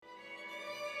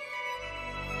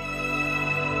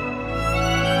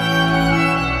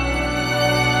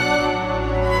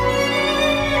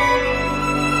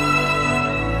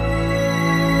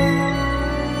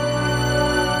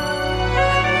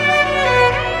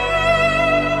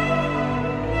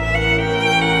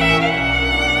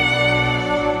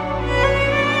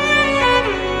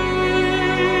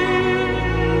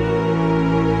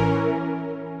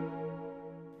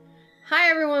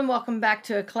back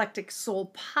to Eclectic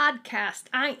Soul Podcast.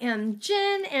 I am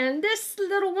Jen, and this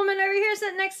little woman over here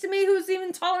sitting next to me, who's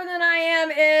even taller than I am,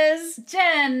 is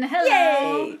Jen.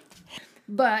 Hello. Yay!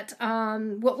 But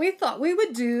what we thought we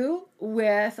would do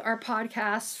with our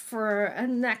podcast for a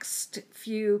next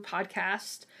few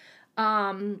podcasts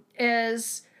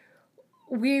is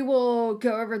we will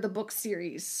go over the book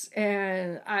series,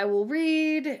 and I will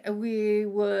read. We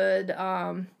would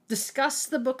discuss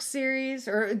the book series,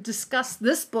 or discuss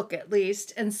this book at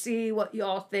least, and see what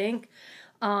y'all think.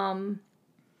 And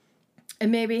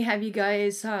maybe have you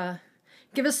guys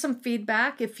give us some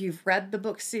feedback if you've read the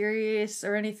book series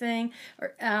or anything.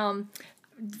 Or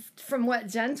from what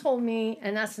Jen told me,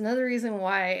 and that's another reason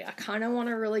why I kind of want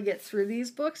to really get through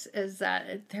these books, is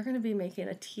that they're going to be making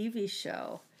a TV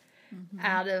show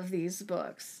out of these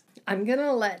books. I'm going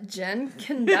to let Jen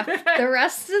conduct the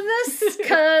rest of this,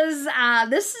 because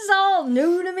this is all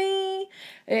new to me,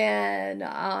 and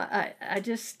I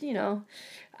just, you know,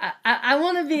 I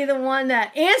want to be the one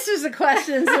that answers the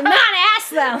questions and not ask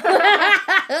them.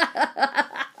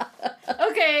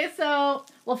 Okay, so,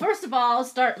 well, first of all, I'll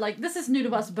start, this is new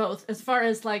to us both, as far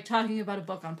as, talking about a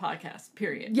book on podcast,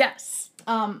 period. Yes.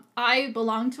 I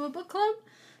belong to a book club,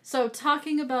 so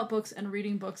talking about books and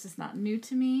reading books is not new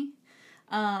to me.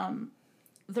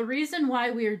 The reason why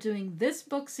we are doing this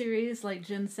book series, like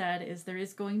Jen said, is there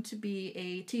is going to be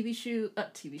a TV show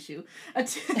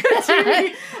that's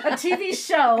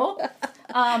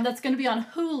going to be on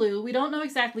Hulu. We don't know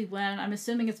exactly when. I'm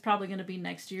assuming it's probably going to be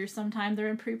next year sometime. They're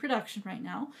in pre-production right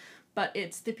now, but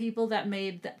it's the people that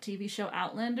made that TV show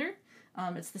Outlander.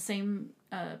 It's the same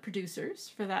producers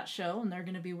for that show, and they're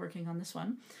going to be working on this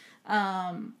one.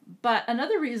 But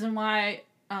another reason why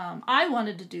I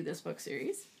wanted to do this book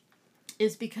series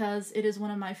is because it is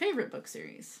one of my favorite book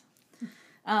series.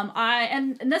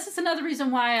 And this is another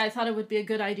reason why I thought it would be a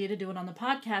good idea to do it on the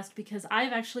podcast, because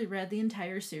I've actually read the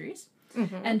entire series,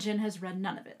 and Jen has read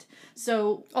none of it.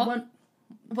 So, okay,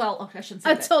 I shouldn't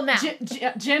say until that.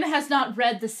 now. Jen has not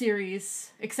read the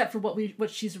series except for what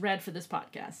she's read for this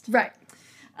podcast. Right.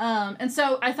 And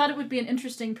so I thought it would be an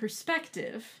interesting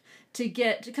perspective to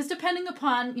get, because depending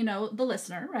upon, the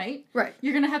listener, right? Right.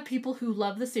 You're going to have people who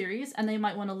love the series, and they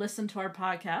might want to listen to our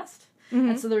podcast,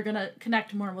 and so they're going to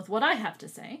connect more with what I have to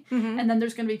say. And then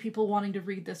there's going to be people wanting to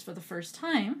read this for the first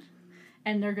time,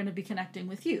 and they're going to be connecting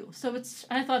with you. So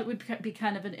I thought it would be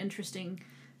kind of an interesting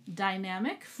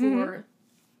dynamic for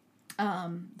a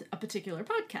particular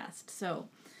podcast. So,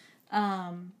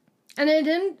 and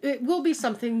it will be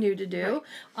something new to do.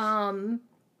 Right.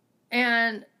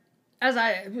 And as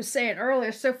I was saying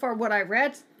earlier, so far what I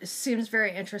read seems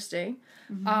very interesting.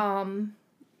 And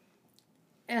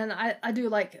I do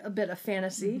like a bit of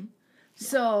fantasy.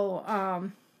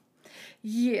 So,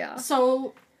 yeah.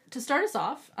 So, to start us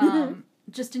off,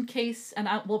 just in case, and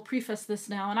I will preface this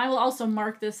now, and I will also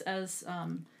mark this as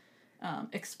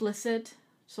explicit.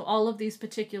 So all of these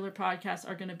particular podcasts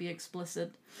are going to be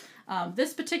explicit.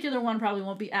 This particular one probably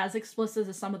won't be as explicit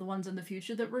as some of the ones in the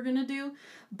future that we're going to do.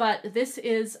 But this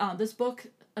is, this book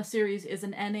series is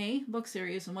an NA book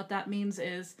series. And what that means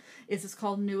is it's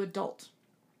called New Adult.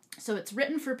 So it's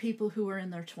written for people who are in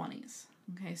their 20s.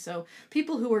 Okay, so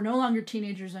people who are no longer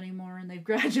teenagers anymore, and they've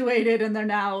graduated and they're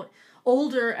now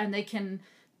older, and they can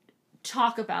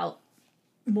talk about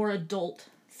more adult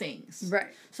things. Right.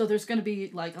 So there's going to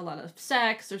be a lot of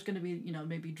sex, there's going to be,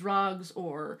 maybe drugs,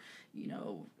 or,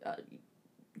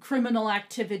 criminal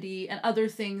activity and other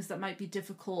things that might be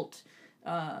difficult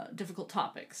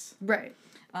topics. Right.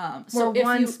 So where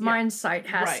one's mindset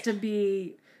has right. to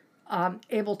be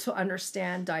able to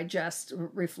understand, digest,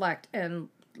 reflect, and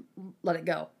let it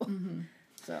go.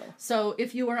 So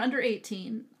if you are under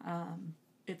 18,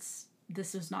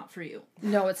 this is not for you.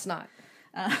 No, it's not.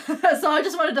 So I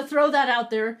just wanted to throw that out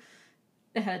there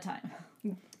ahead of time.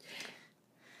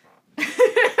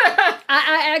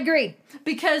 I agree.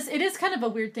 Because it is kind of a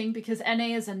weird thing, because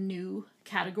NA is a new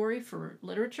category for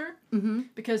literature.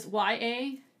 Because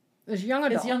YA is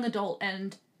young adult,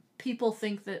 and people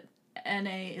think that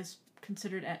NA is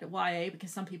considered YA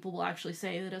because some people will actually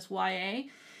say that it's YA,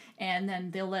 and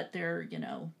then they'll let their,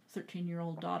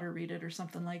 13-year-old daughter read it or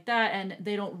something like that, and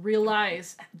they don't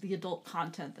realize the adult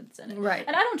content that's in it. Right.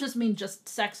 And I don't just mean just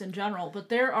sex in general, but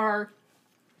there are,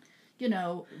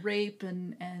 rape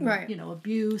and right.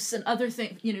 Abuse and other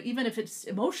things, even if it's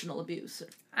emotional abuse.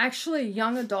 Actually,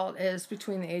 young adult is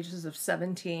between the ages of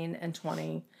 17 and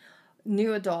 20.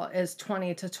 New adult is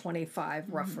 20 to 25,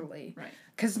 roughly. Right.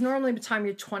 Because normally by the time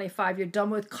you're 25, you're done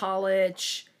with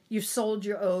college, you've sold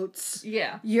your oats.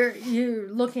 Yeah. You're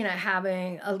looking at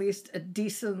having at least a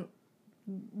decent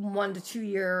 1 to 2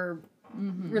 year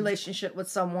relationship with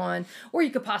someone, or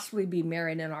you could possibly be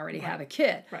married and already have a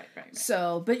kid. Right.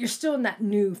 So, but you're still in that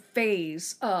new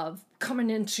phase of coming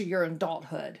into your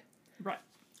adulthood. Right.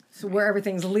 So where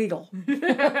everything's legal.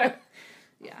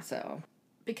 Yeah. So.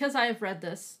 Because I have read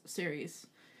this series,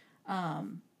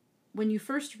 when you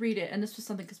first read it, and this was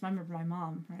something because I remember my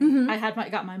mom, right? I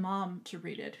got my mom to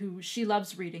read it, who she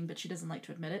loves reading, but she doesn't like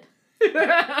to admit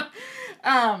it.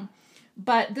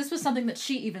 But this was something that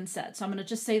she even said. So I'm going to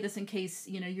just say this in case,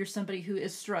 you're somebody who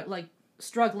is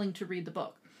struggling to read the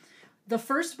book. The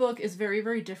first book is very,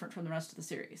 very different from the rest of the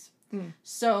series.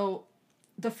 So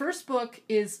the first book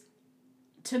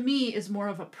to me, is more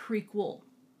of a prequel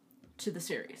to the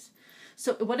series.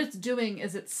 So what it's doing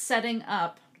is it's setting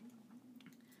up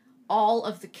all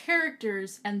of the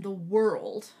characters and the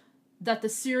world that the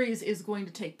series is going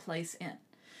to take place in.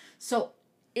 So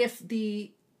if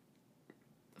the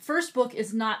first book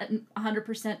is not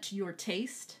 100% to your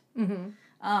taste,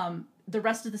 the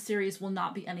rest of the series will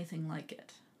not be anything like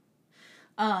it.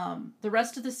 The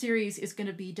rest of the series is going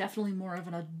to be definitely more of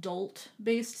an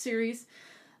adult-based series.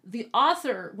 The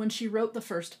author, when she wrote the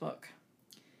first book,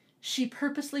 she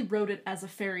purposely wrote it as a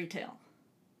fairy tale.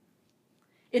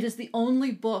 It is the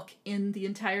only book in the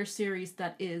entire series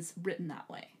that is written that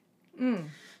way.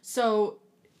 So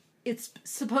it's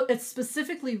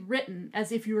specifically written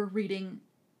as if you were reading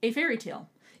a fairy tale.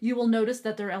 You will notice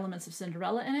that there are elements of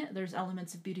Cinderella in it. There's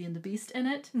elements of Beauty and the Beast in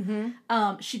it.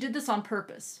 She did this on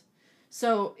purpose.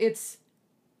 So it's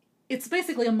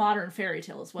basically a modern fairy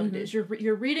tale is what it is.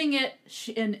 You're reading it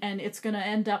and it's going to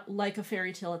end up like a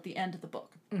fairy tale at the end of the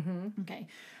book. Okay.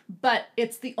 But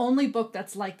it's the only book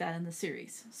that's like that in the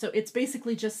series. So it's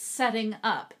basically just setting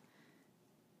up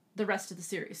the rest of the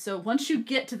series. So once you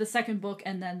get to the second book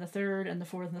and then the third and the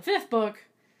fourth and the fifth book,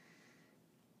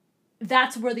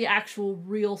 that's where the actual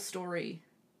real story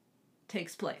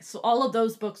takes place. So all of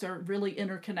those books are really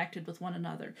interconnected with one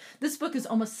another. This book is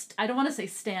almost, I don't want to say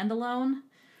standalone,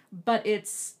 but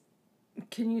it's...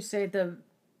 Can you say that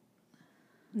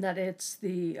it's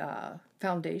the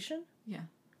foundation? Yeah.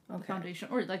 Okay. Foundation,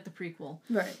 or like the prequel.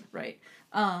 Right.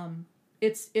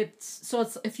 It's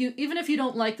if you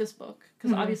don't like this book,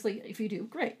 because obviously if you do,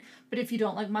 great. But if you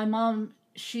don't, like my mom,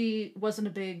 she's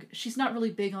not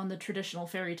really big on the traditional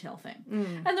fairy tale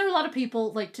thing. And there are a lot of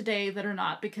people like today that are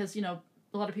not, because, a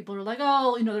lot of people are like,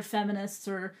 oh, they're feminists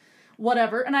or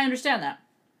whatever. And I understand that.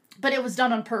 But it was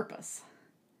done on purpose.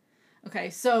 Okay,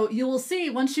 so you will see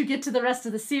once you get to the rest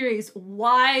of the series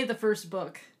why the first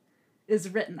book is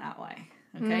written that way.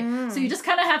 Okay, so you just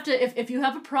kind of have to, if you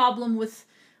have a problem with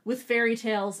fairy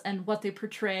tales and what they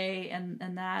portray and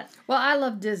that. Well, I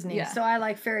love Disney, so I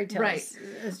like fairy tales. Right.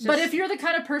 But if you're the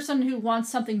kind of person who wants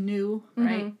something new,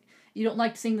 right? You don't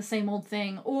like seeing the same old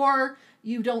thing, or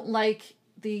you don't like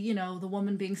the, the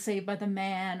woman being saved by the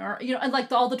man, or, and like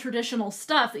all the traditional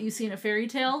stuff that you see in a fairy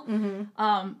tale,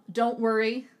 don't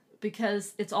worry,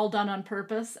 because it's all done on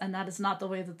purpose, and that is not the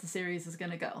way that the series is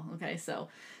going to go. Okay, so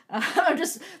I'm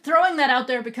just throwing that out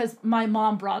there because my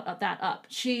mom brought that up.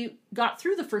 She got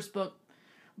through the first book,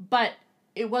 but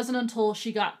it wasn't until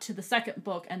she got to the second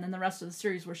book and then the rest of the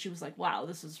series where she was like, wow,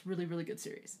 this is really, really good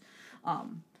series.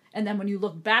 And then when you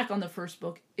look back on the first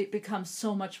book, it becomes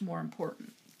so much more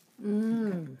important.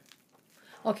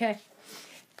 Okay.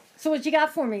 So what you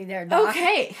got for me there, Doc?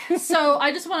 Okay. So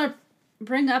I just want to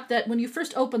bring up that when you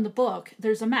first open the book,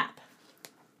 there's a map.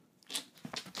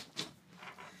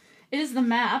 It is the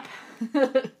map.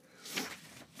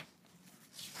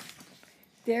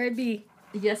 There it be.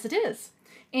 Yes, it is.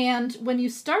 And when you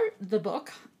start the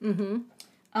book, the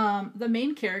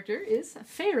main character is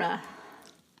Feyre.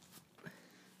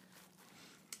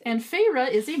 And Feyre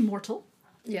is a mortal.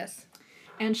 Yes.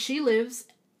 And she lives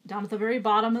down at the very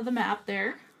bottom of the map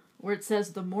there, where it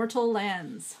says the mortal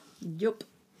lands. Yup.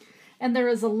 And there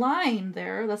is a line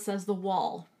there that says the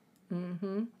wall.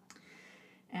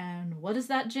 And what is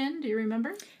that, Jen? Do you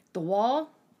remember? The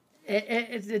wall,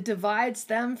 it divides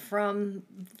them from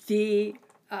the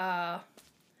Fae.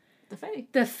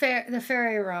 The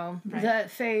fairy realm. Right. The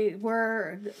Fae,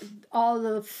 where all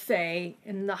the Fae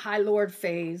and the High Lord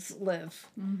Faes live.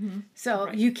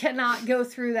 So you cannot go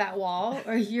through that wall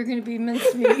or you're going to be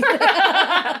mincemeat.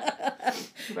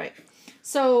 Right.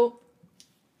 So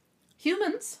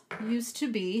humans used to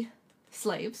be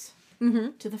slaves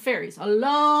to the fairies a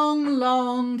long,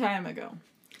 long time ago.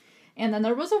 And then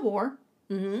there was a war.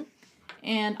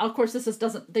 And of course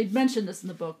they mention this in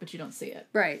the book, but you don't see it.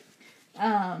 Right.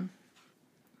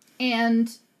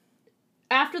 And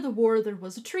after the war, there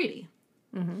was a treaty.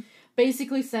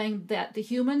 Basically saying that the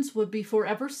humans would be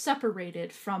forever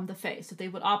separated from the Fae, so they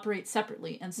would operate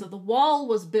separately. And so the wall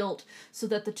was built so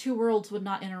that the two worlds would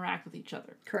not interact with each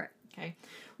other. Correct. Okay.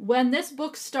 When this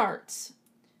book starts,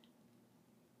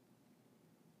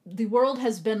 the world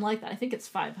has been like that. I think it's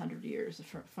 500 years,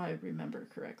 if I remember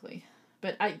correctly.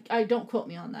 But I don't quote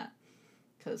me on that,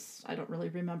 because I don't really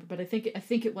remember. But I think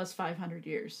it was 500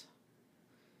 years.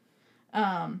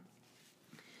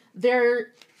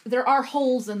 There are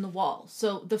holes in the wall,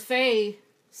 so the Fae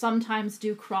sometimes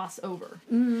do cross over.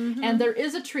 And there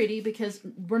is a treaty because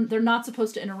they're not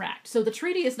supposed to interact. So the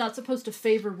treaty is not supposed to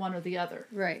favor one or the other.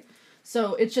 Right.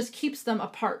 So it just keeps them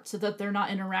apart so that they're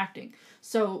not interacting.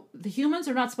 So the humans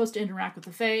are not supposed to interact with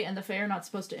the Fae, and the Fae are not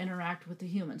supposed to interact with the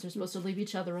humans. They're supposed to leave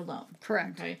each other alone.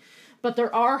 Correct. Okay. But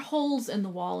there are holes in the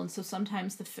wall, and so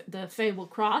sometimes the Fae will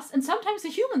cross, and sometimes the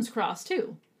humans cross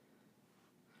too.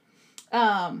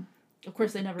 Of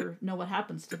course, they never know what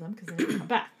happens to them because they never come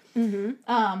back.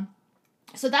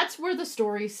 So that's where the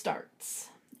story starts.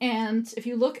 And if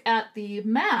you look at the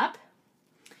map,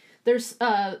 there's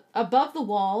above the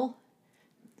wall,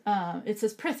 it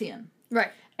says Prythian.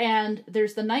 Right. And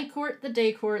there's the night court, the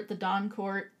day court, the dawn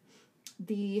court,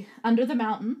 the under the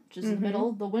mountain, which is in the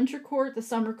middle, the winter court, the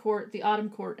summer court, the autumn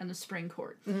court, and the spring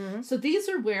court. So these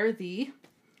are where the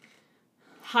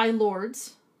high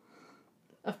lords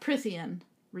of Prythian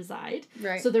reside.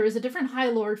 Right. So there is a different high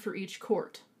lord for each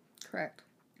court. Correct.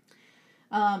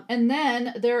 And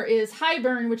then there is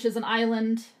Highburn, which is an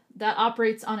island that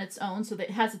operates on its own, so that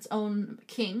it has its own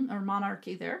king or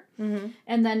monarchy there.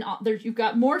 And then you've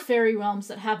got more fairy realms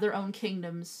that have their own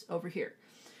kingdoms over here.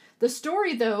 The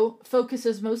story, though,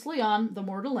 focuses mostly on the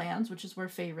Mortal Lands, which is where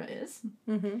Feyre is,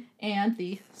 and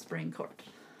the Spring Court.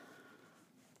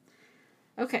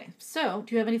 Okay, so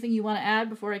do you have anything you want to add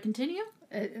before I continue?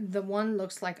 The one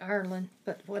looks like Ireland,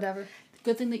 but whatever.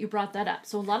 Good thing that you brought that up.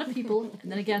 So a lot of people,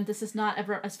 and then again, this is not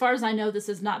ever, as far as I know, this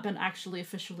has not been actually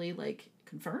officially,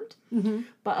 confirmed.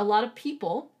 But a lot of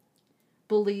people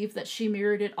believe that she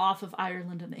mirrored it off of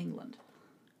Ireland and England.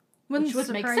 Which would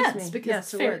make sense,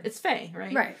 because yes, it's Fae,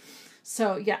 right? Right.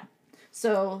 So, yeah.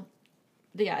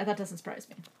 That doesn't surprise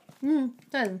me.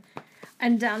 Done.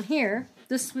 And down here,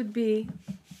 this would be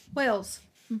Wales,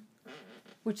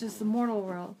 which is the mortal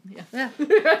world. Yeah.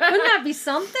 Wouldn't that be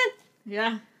something?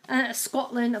 Yeah.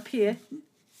 Scotland up here.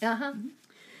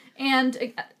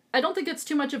 And I don't think it's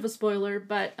too much of a spoiler,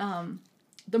 but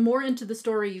the more into the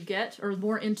story you get, or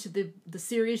more into the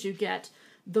series you get,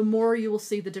 the more you will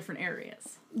see the different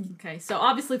areas. Okay, so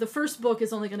obviously the first book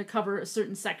is only going to cover a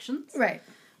certain sections. Right.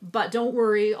 But don't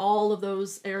worry, all of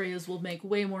those areas will make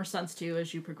way more sense to you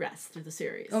as you progress through the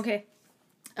series. Okay.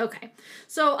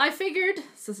 So I figured,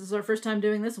 since this is our first time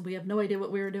doing this, and we have no idea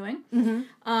what we were doing,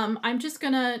 I'm just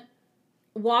going to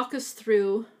walk us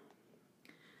through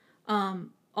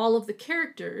all of the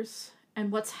characters and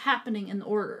what's happening in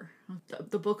order.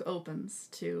 The book opens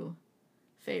to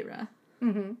Feyre.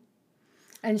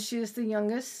 And she is the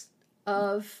youngest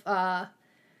of a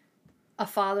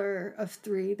father of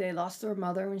three. They lost their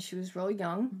mother when she was really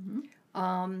young.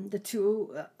 The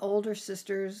two older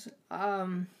sisters,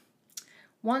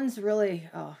 one's really,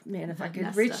 oh man, if I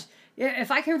could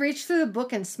reach through the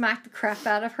book and smack the crap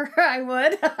out of her, I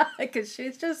would, because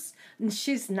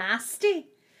she's nasty.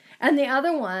 And the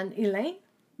other one, Elaine,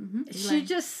 she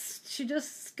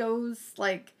just goes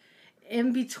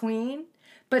in between,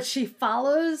 but she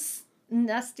follows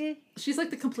Nesty. She's like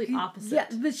the complete opposite. Yeah,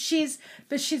 but she's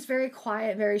very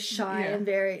quiet, very shy, and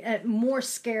very more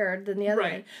scared than the other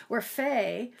one. Where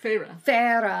Feyre,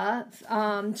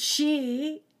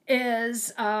 she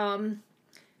is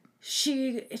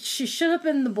she should have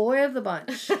been the boy of the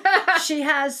bunch. She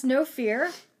has no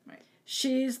fear. Right.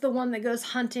 She's the one that goes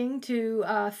hunting to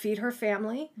feed her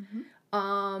family.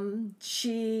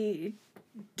 She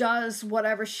does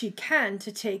whatever she can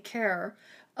to take care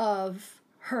of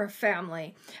her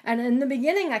family. And in the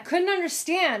beginning, I couldn't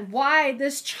understand why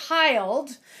this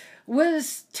child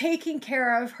was taking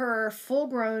care of her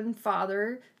full-grown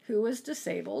father who was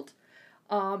disabled,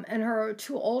 and her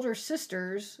two older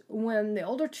sisters, when the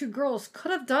older two girls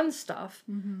could have done stuff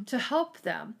to help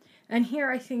them. And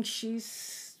here I think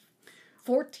she's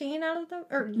 14 out of them?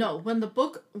 Or no, when the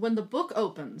book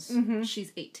opens,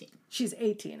 she's 18. She's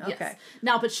 18, okay. Yes.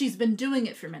 Now, but she's been doing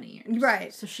it for many years.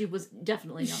 Right. So she was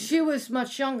definitely younger. She was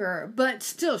much younger, but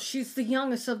still, she's the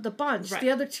youngest of the bunch. Right. The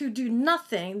other two do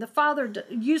nothing. The father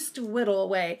used to whittle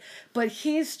away, but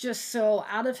he's just so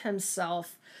out of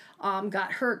himself.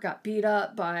 Got beat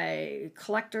up by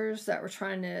collectors that were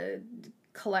trying to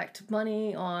collect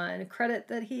money on credit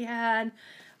that he had.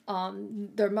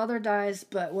 Their mother dies,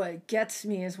 but what gets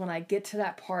me is when I get to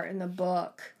that part in the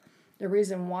book, the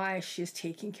reason why she's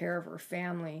taking care of her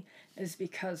family is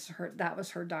because that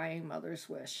was her dying mother's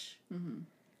wish. Mm-hmm.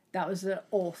 That was the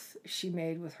oath she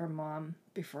made with her mom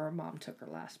before her mom took her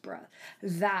last breath.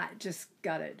 That just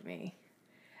gutted me.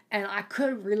 And I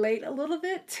could relate a little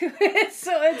bit to it.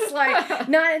 So it's like,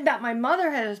 not that my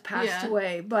mother has passed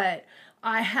away, but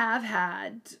I have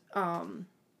had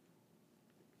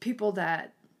people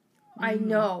that I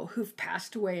know who've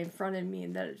passed away in front of me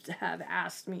and that have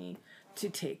asked me to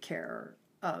take care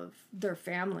of their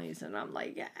families. And I'm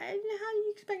like, how do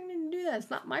you expect me to do that? It's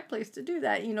not my place to do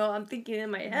that. You know, I'm thinking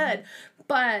in my head.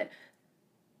 But,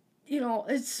 you know,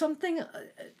 it's something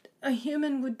a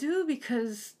human would do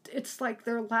because it's like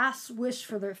their last wish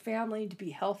for their family to be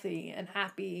healthy and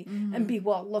happy and be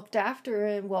well looked after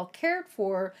and well cared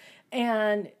for.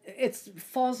 And it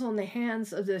falls on the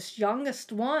hands of this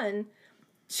youngest one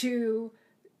to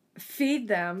feed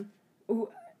them,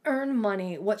 earn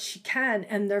money, what she can,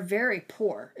 and they're very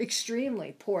poor,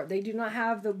 extremely poor. They do not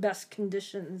have the best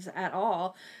conditions at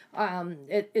all.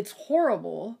 It's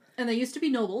horrible. And they used to be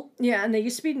noble. Yeah, and they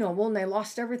used to be noble, and they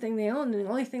lost everything they owned, and the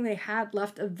only thing they had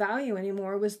left of value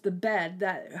anymore was the bed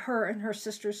that her and her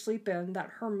sister sleep in, that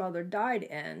her mother died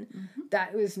in,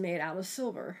 that was made out of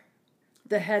silver.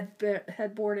 The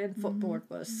headboard and footboard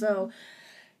was. So,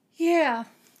 yeah,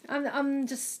 I'm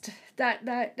just that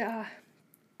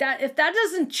if that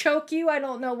doesn't choke you, I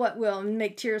don't know what will, and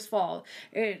make tears fall.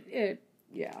 It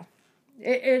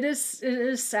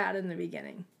is sad in the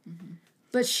beginning. Mm-hmm.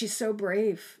 But she's so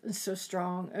brave and so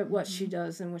strong at what she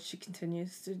does and what she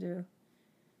continues to do.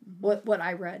 Mm-hmm. What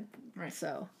I read. Right.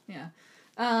 So. Yeah.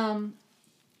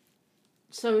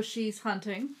 So she's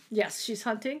hunting. Yes, she's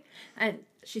hunting. And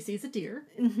she sees a deer.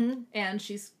 Mm-hmm. And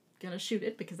she's going to shoot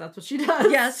it because that's what she does.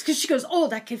 Yes, because she goes, oh,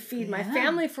 that could feed my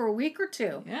family for a week or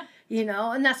two. Yeah. You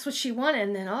know, and that's what she wanted.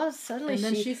 And then all of a sudden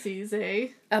she sees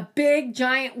a big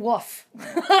giant wolf.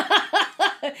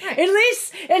 At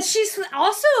least, and she's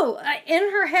also in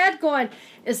her head going,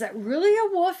 is that really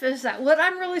a wolf? Is that what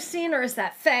I'm really seeing? Or is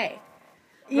that Faye?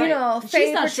 You know,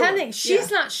 Faye pretending. Sure.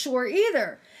 She's not sure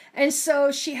either. And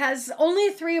so she has only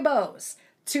 3 bows.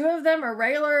 2 of them are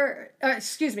regular,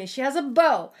 she has a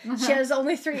bow. She has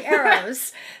only 3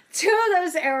 arrows. 2 of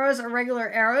those arrows are regular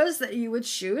arrows that you would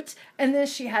shoot. And then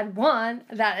she had one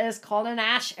that is called an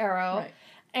ash arrow. Right.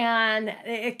 And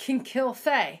it can kill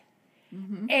Faye.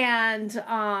 Mm-hmm.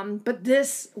 And, but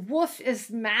this wolf is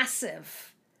massive.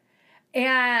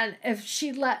 And if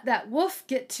she let that wolf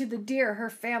get to the deer, her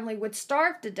family would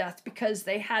starve to death because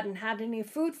they hadn't had any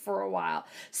food for a while.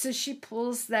 So she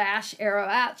pulls the ash arrow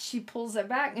out, she pulls it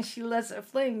back, and she lets it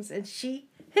flings, and she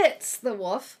hits the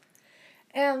wolf.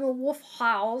 And the wolf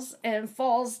howls and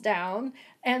falls down.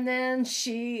 And then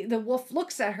the wolf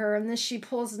looks at her, and then she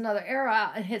pulls another arrow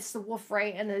out and hits the wolf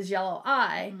right in his yellow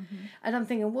eye. Mm-hmm. And I'm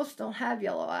thinking, wolves don't have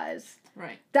yellow eyes.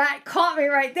 Right. That caught me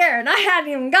right there, and I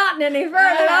hadn't even gotten any further.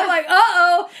 And I'm like,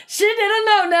 uh-oh, she did a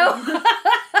no-no.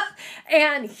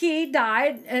 And he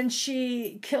died, and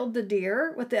she killed the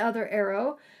deer with the other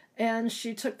arrow, and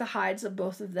she took the hides of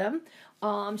both of them.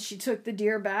 She took the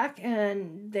deer back,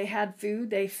 and they had food.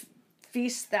 They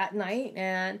feast that night,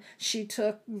 and she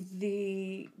took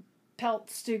the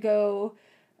pelts to go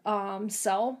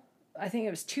sell. I think it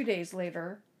was 2 days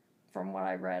later, from what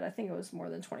I read. I think it was more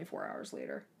than 24 hours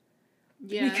later.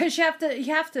 Yeah. Because you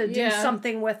have to do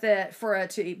something with it for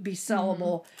it to be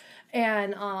sellable. Mm-hmm.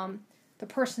 And the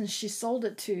person she sold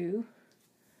it to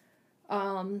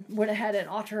went ahead and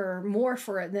offered her more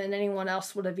for it than anyone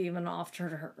else would have even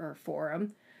offered her for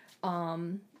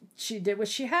him. She did what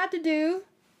she had to do.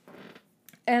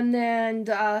 And then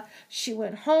she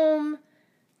went home.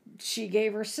 She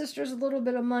gave her sisters a little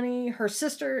bit of money. Her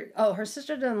sister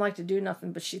didn't like to do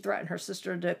nothing, but she threatened her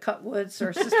sister to cut wood. So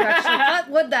her sister actually cut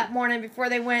wood that morning before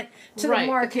they went to the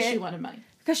market. Because she wanted money.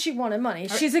 Because she wanted money.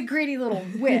 She's a greedy little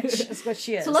witch, is what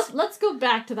she is. So let's go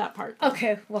back to that part.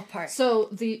 Okay, what part? So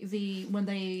the when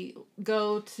they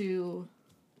go to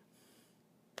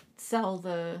sell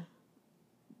the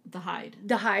hide.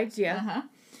 The hides, yeah. Uh-huh.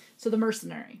 So the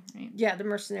mercenary, right? Yeah, the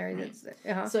mercenary. Right.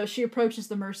 Uh-huh. So she approaches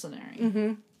the mercenary.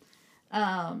 Mm-hmm.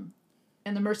 And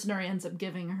the mercenary ends up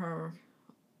giving her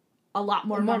a lot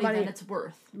more money than it's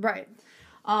worth. Right.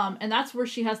 And that's where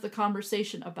she has the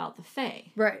conversation about the Fae.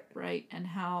 Right. Right. And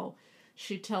how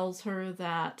she tells her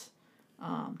that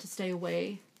to stay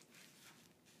away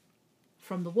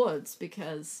from the woods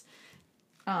because...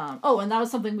 and that was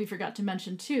something we forgot to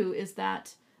mention too, is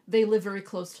that they live very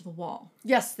close to the wall.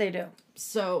 Yes, they do.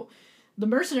 So the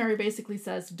mercenary basically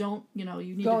says, don't, you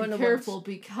need Go to in be the careful woods.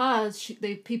 because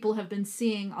people have been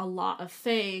seeing a lot of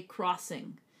fae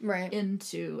crossing Right.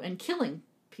 into and killing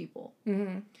people.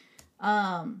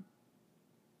 Mm-hmm.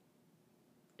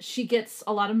 She gets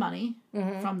a lot of money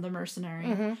Mm-hmm. from the mercenary,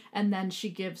 Mm-hmm. and then she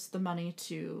gives the money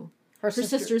to Her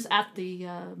sisters at the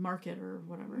market or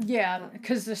whatever. Yeah,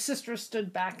 because the sisters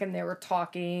stood back and they were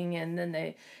talking, and then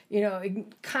they,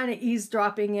 kind of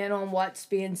eavesdropping in on what's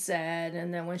being said.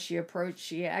 And then when she approached,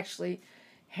 she actually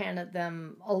handed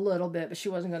them a little bit, but she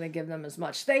wasn't going to give them as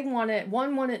much.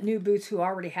 One wanted new boots who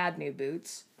already had new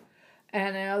boots,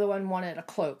 and the other one wanted a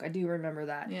cloak. I do remember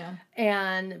that. Yeah.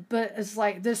 But it's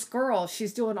like this girl,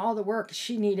 she's doing all the work.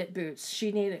 She needed boots.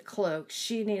 She needed cloaks.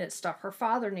 She needed stuff. Her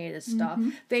father needed stuff.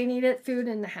 Mm-hmm. They needed food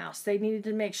in the house. They needed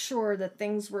to make sure that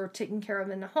things were taken care of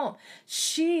in the home.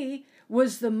 She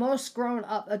was the most grown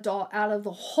up adult out of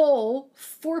the whole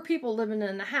 4 people living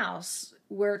in the house,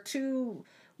 where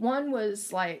one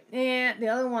was like, the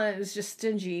other one was just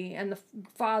stingy, and the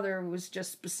father was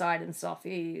just beside himself.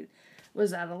 He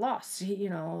was at a loss. He,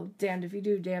 damned if you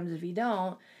do, damned if you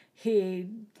don't. He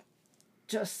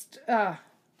just, I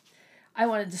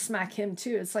wanted to smack him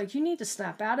too. It's like, you need to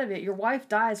snap out of it. Your wife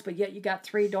dies, but yet you got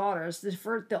 3 daughters. The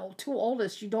 2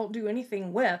 oldest you don't do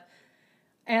anything with.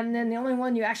 And then the only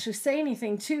one you actually say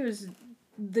anything to is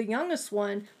the youngest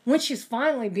one when she's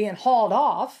finally being hauled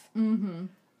off. Mm-hmm.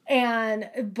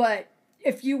 But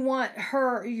if you want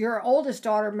your oldest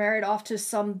daughter married off to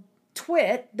some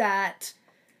twit that...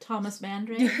 Thomas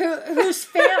Mandrake. whose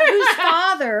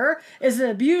father is an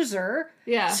abuser.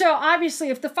 Yeah. So obviously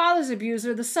if the father's an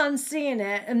abuser, the son's seeing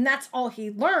it, and that's all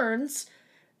he learns,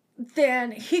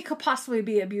 then he could possibly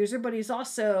be an abuser, but he's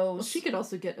also... Well, she could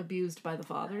also get abused by the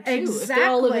father, too. Exactly. If they're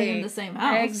all living in the same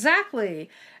house. Exactly.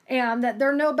 And that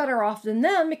they're no better off than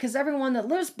them, because everyone that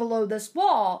lives below this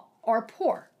wall are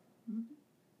poor.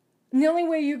 And the only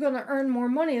way you're going to earn more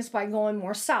money is by going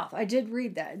more south. I did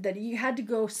read that you had to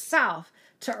go south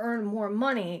to earn more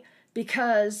money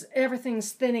because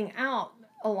everything's thinning out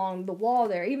along the wall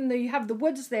there. Even though you have the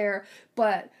woods there,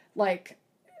 but like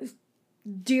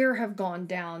deer have gone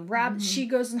down. Rabbits, she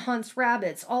goes and hunts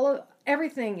rabbits.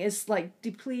 Everything is like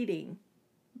depleting,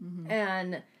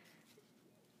 and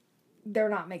they're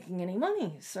not making any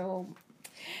money. So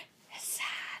it's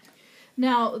sad.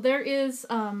 Now there is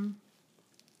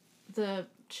the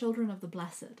Children of the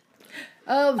Blessed.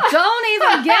 Oh, don't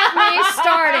even get me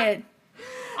started.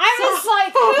 I was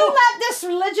like, who let this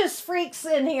religious freaks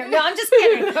in here? No, I'm just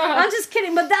kidding. I'm just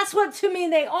kidding. But that's what, to me,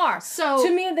 they are. So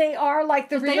to me, they are like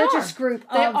the religious group.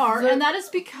 They are, and that is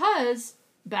because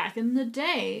back in the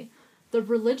day, the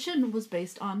religion was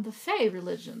based on the Fae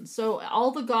religion. So all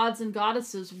the gods and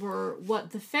goddesses were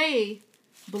what the Fae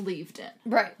believed in.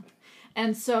 Right.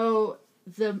 And so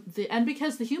and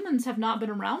because the humans have not been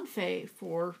around Fae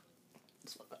for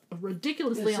a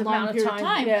ridiculously long period of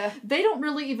time, they don't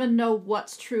really even know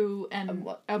what's true and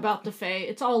about the Fae.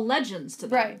 It's all legends to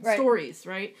them, stories,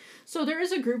 right? So there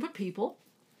is a group of people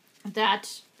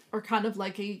that are kind of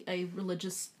like a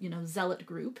religious, zealot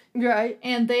group. Right.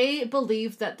 And they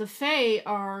believe that the Fae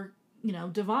are,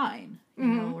 divine,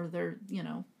 or they're,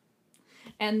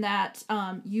 and that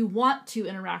you want to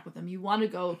interact with them. You want to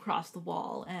go across the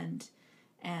wall and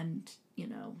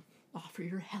offer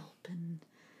your help and,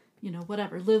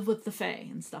 whatever, live with the Fae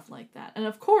and stuff like that. And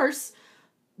of course,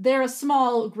 they're a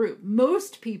small group.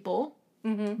 Most people,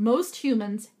 most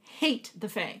humans hate the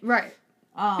Fae. Right.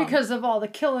 Because of all the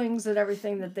killings and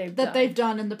everything that they've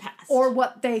done in the past. Or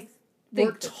what they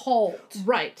were told.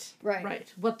 Right.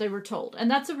 What they were told. And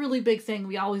that's a really big thing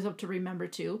we always have to remember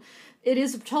too. It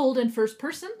is told in first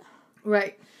person.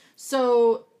 Right.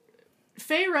 So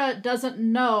Feyre doesn't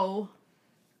know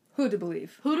who to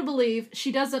believe.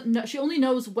 She doesn't know. She only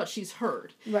knows what she's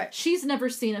heard. Right. She's never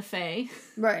seen a Fae.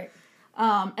 Right.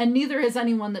 And neither has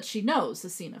anyone that she knows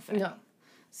has seen a Fae. No.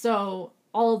 So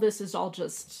all of this is all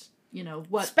just,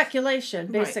 what...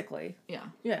 speculation, basically. Right.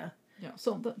 Yeah.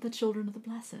 So the Children of the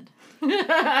Blessed.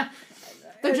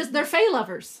 They're Fae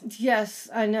lovers. Yes,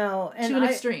 I know. And to an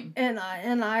extreme. And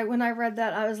I when I read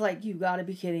that, I was like, you gotta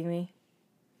be kidding me.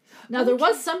 Now, there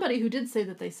was somebody who did say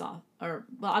that they saw, I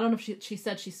don't know if she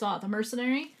said she saw it. The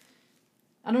mercenary?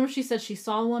 I don't know if she said she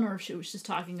saw one or if she was just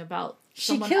talking about...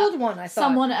 She killed one, I thought.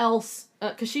 Someone else,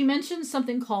 because she mentioned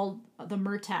something called the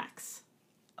Murtax.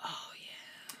 Oh,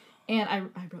 yeah. And I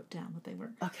wrote down what they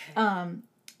were. Okay.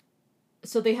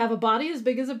 So they have a body as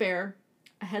big as a bear,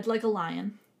 a head like a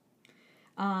lion,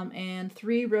 and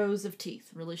 3 rows of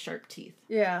teeth, really sharp teeth.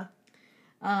 Yeah.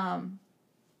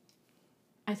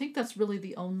 I think that's really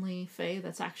the only Fae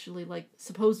that's actually,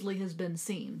 supposedly has been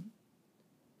seen.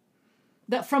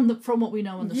 That from what we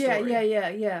know in the story.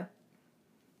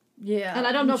 Yeah. And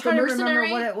I don't know if the remember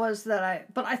mercenary. what it was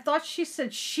but I thought she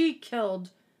said she killed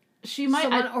She might,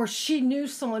 someone, or she knew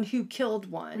someone who killed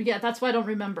one. Yeah, that's why I don't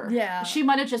remember. Yeah. She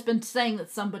might have just been saying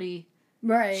that somebody.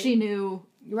 Right. She knew.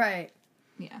 Right.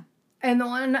 Yeah. And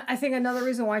I think another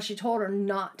reason why she told her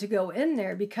not to go in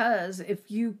there, because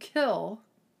if you kill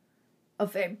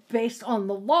based on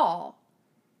the law,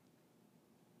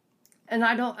 and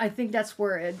I think that's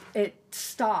where it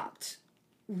stopped,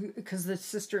 because the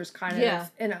sisters kind of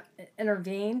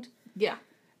intervened. Yeah.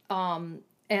 And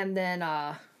then,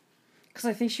 because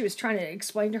I think she was trying to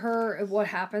explain to her what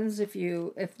happens if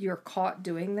you're caught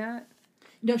doing that.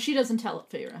 No, she doesn't tell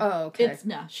it, Feyre. Oh, okay.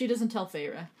 She doesn't tell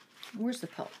Feyre. Where's the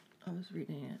pelt? I was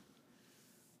reading it.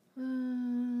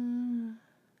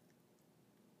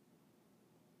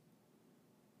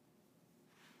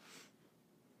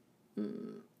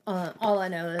 All I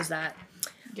know is that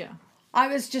I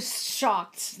was just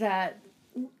shocked that,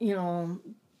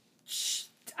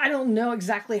 I don't know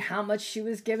exactly how much she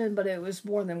was given, but it was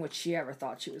more than what she ever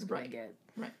thought she was going to get.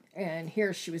 Right. And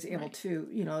here she was able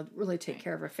to, really take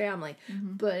care of her family.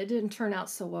 Mm-hmm. But it didn't turn out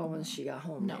so well when she got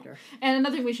home later. And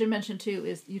another thing we should mention, too,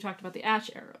 is you talked about the ash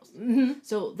arrows. Mm-hmm.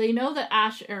 So they know that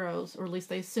ash arrows, or at least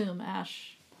they assume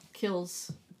ash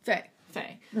kills Faye.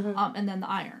 Mm-hmm. And then the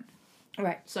iron.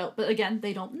 Right. So, but again,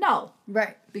 they don't know.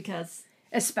 Right. Because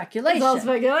it's speculation. It's all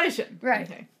speculation.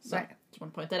 Right. Okay. So, just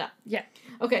want to point that out. Yeah.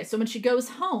 Okay, so when she goes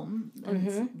home, and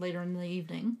it's later in the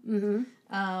evening,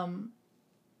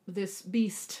 this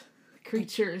beast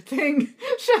creature thing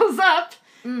shows up,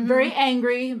 very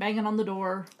angry, banging on the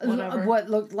door, whatever. What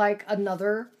looked like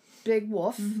another big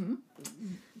wolf.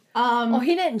 Mm-hmm.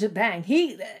 He didn't just bang.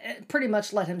 He pretty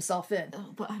much let himself in.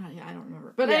 But I don't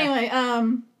remember. But anyway,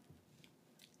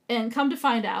 and come to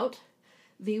find out,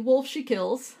 the wolf she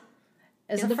kills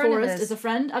in the forest is a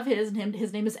friend of his, and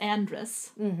his name is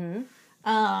Andrus.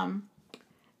 Mm-hmm.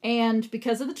 And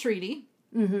because of the treaty,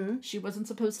 she wasn't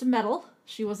supposed to meddle.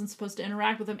 She wasn't supposed to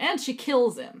interact with him, and she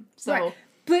kills him. So, right.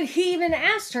 But he even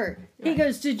asked her. He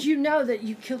goes, "Did you know that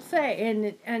you killed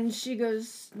Faye?" And she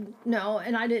goes, "No,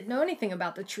 and I didn't know anything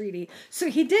about the treaty." So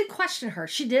he did question her.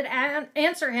 She did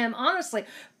answer him honestly.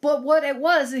 But what it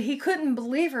was, he couldn't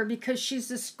believe her because she's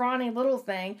this scrawny little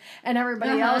thing, and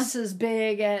everybody else is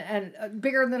big and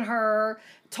bigger than her,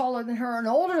 taller than her, and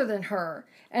older than her.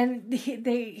 And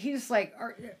he's like,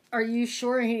 "Are you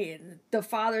sure?" The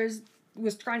father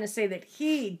was trying to say that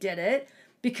he did it,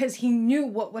 because he knew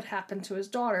what would happen to his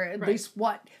daughter. At least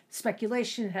what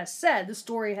speculation has said, the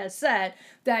story has said,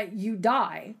 that you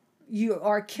die. You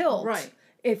are killed. Right.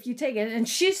 If you take it. And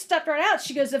she stepped right out.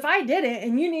 She goes, "If I did it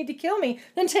and you need to kill me,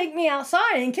 then take me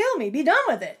outside and kill me. Be done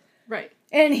with it." Right.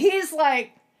 And he's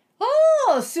like,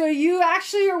 "Oh, so you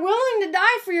actually are willing to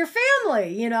die for your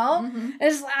family, Mm-hmm.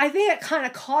 And I think it kind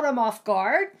of caught him off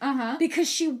guard. Because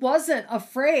she wasn't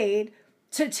afraid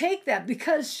to take that,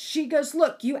 because she goes,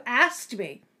 "Look, you asked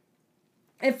me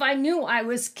if I knew I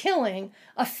was killing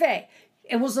a Fae.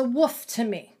 It was a wolf to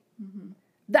me.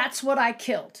 That's what I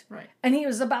killed." Right. And he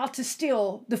was about to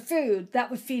steal the food that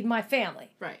would feed my family.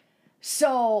 Right.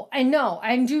 So I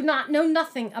do not know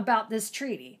nothing about this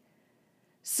treaty.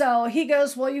 So he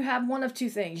goes, "Well, you have one of two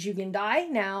things. You can die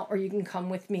now, or you can come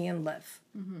with me and live.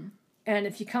 And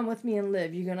if you come with me and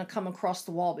live, you're going to come across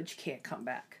the wall, but you can't come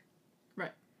back."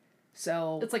 Right.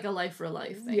 So it's like a life for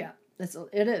life thing. Yeah,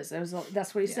 it is.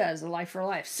 That's what he says, a life for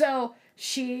life. So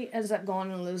she ends up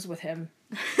going and lives with him.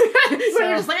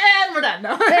 We're just like, and we're done.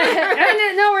 No,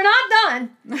 no, we're not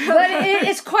done. But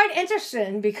it's quite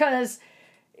interesting because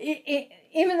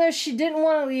even though she didn't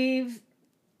want to leave,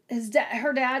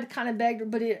 her dad kind of begged her,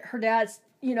 but her dad's,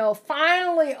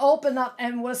 finally opened up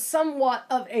and was somewhat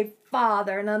of a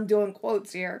father, and I'm doing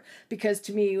quotes here because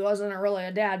to me he wasn't really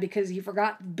a dad, because he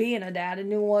forgot being a dad and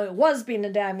knew what it was being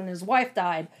a dad when his wife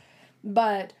died.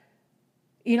 But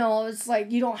it's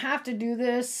like, you don't have to do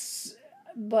this,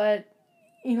 but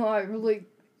I really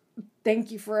thank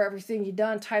you for everything you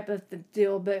done, type of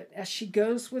deal. But as she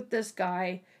goes with this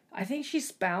guy, I think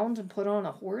she's bound and put on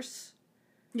a horse.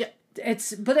 Yeah.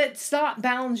 But it's not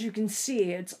bound, you can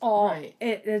see. It's all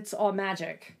it's all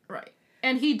magic. Right.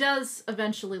 And he does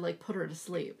eventually put her to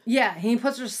sleep. Yeah, he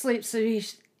puts her to sleep so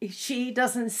she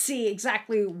doesn't see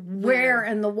exactly where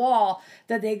in the wall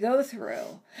that they go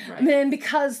through. Right. I mean,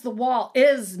 because the wall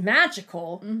is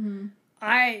magical,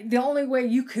 the only way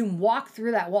you can walk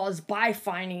through that wall is by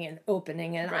finding an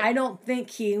opening. And I don't think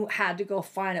he had to go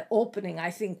find an opening.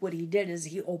 I think what he did is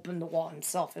he opened the wall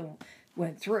himself and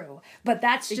went through. But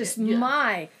that's just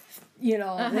my,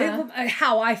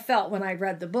 how I felt when I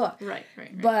read the book. Right.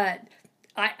 But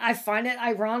I find it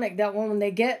ironic that when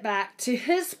they get back to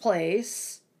his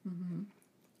place,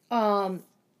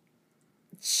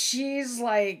 she's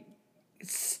like,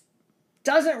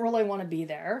 doesn't really want to be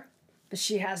there, but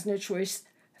she has no choice.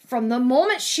 From the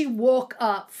moment she woke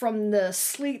up from the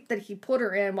sleep that he put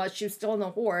her in while she was still on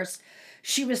the horse,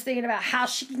 she was thinking about how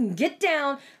she can get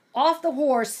down off the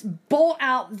horse, bolt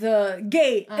out the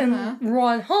gate, and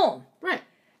run home. Right.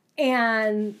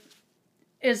 And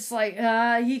it's like,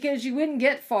 he goes, you wouldn't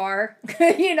get far.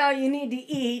 You know, you need to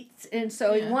eat. And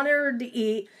so he wanted her to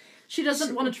eat. She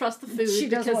doesn't want to trust the food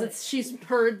because she's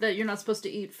heard that you're not supposed to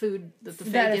eat food that the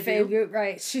Fae give you.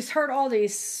 Right. She's heard all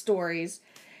these stories.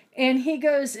 And he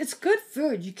goes, it's good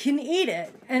food. You can eat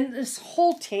it. And this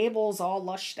whole table's all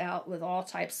lushed out with all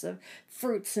types of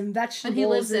fruits and vegetables. And he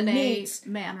lives in meats, a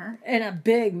manor. In a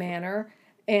big manor.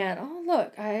 And, oh,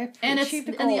 look, I achieved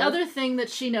a goal. And the other thing that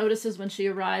she notices when she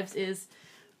arrives is,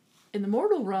 in the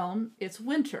mortal realm, it's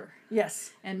winter.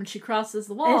 Yes. And when she crosses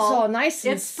the wall, it's all nice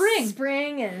and it's spring.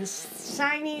 Spring and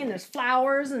shiny, and there's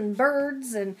flowers and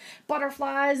birds and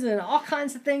butterflies and all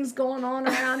kinds of things going on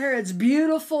around her. It's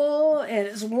beautiful and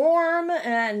it's warm.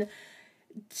 And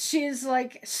she's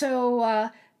like, so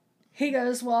he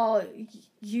goes, well,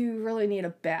 you really need a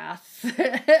bath.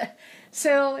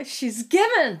 So she's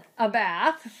given a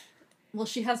bath. Well,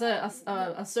 she has a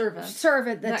servant.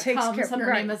 Servant that takes comes, care of her.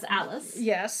 Her name is Alice.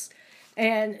 Yes.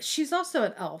 And she's also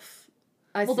an elf.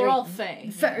 They're all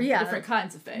Fae. Yeah. Different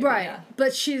kinds of Fae. Right. Yeah.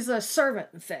 But she's a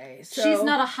servant Fae. So, she's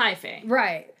not a high Fae.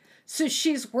 Right. So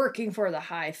she's working for the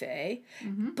high Fae.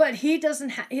 But he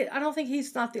doesn't I don't think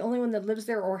he's not the only one that lives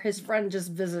there, or his friend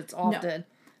just visits often.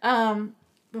 No.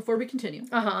 Before we continue.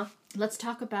 Let's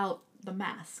talk about the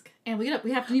mask. And we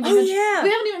haven't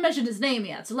even mentioned his name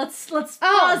yet. So let's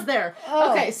pause there.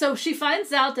 Okay, so she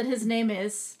finds out that his name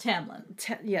is Tamlin.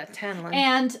 Tamlin.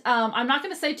 And I'm not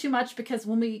going to say too much because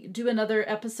when we do another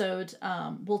episode,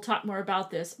 we'll talk more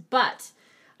about this. But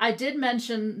I did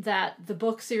mention that the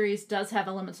book series does have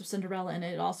elements of Cinderella in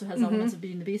it. It also has elements of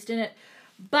Beauty and the Beast in it.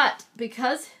 But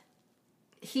because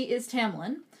he is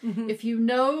Tamlin, if you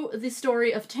know the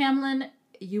story of Tamlin,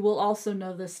 you will also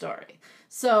know this story.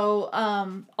 So,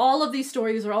 all of these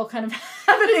stories are all kind of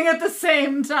happening at the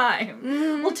same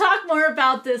time. We'll talk more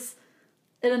about this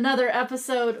in another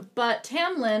episode, but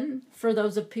Tamlin, for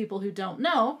those of people who don't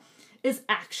know, is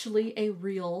actually a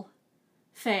real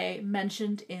Fae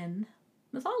mentioned in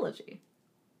mythology.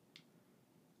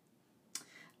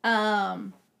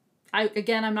 I'm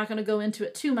not going to go into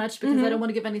it too much because I don't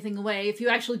want to give anything away. If you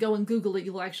actually go and Google it,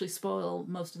 you'll actually spoil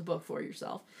most of the book for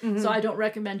yourself. So I don't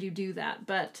recommend you do that,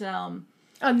 but...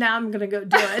 Oh, now I'm going to go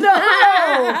do it. No!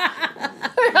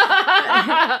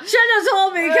 Shouldn't have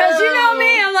told me, because you know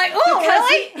me. I'm like, oh, because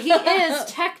really? he is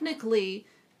technically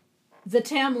the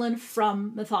Tamlin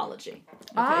from mythology.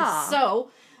 Okay, so,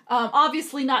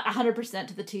 obviously not 100%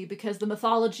 to the T, because the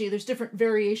mythology, there's different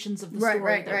variations of the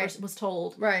story that was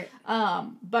told. Right.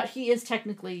 But he is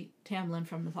technically Tamlin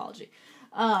from mythology.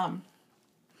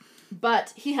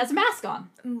 But he has a mask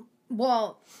on.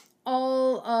 Well...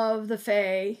 all of the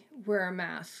Fae wear a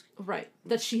mask. Right.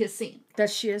 That she has seen.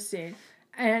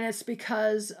 And it's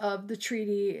because of the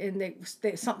treaty and they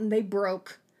something they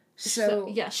broke. So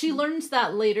yeah, she learns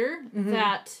that later,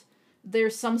 that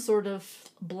there's some sort of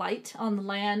blight on the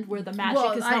land where the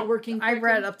magic is not working correctly. I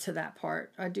read up to that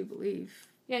part, I do believe.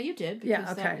 Yeah, you did.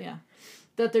 Yeah, okay.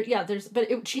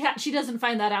 She doesn't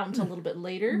find that out until a little bit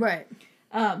later. Right.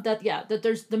 That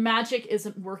there's the magic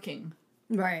isn't working.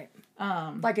 Right.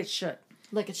 Like it should.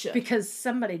 Because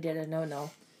somebody did a no-no.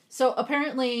 So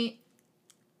apparently,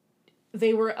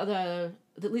 they were at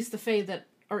least the Fae that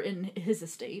are in his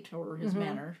estate or his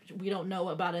manor. We don't know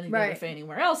about any other Fae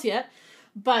anywhere else yet,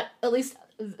 but at least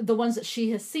the ones that she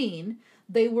has seen,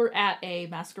 they were at a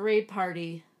masquerade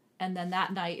party, and then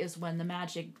that night is when the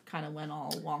magic kind of went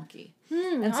all wonky,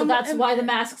 and so that's why the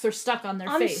masks are stuck on their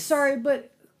face. I'm sorry, but.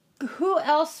 Who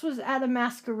else was at a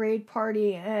masquerade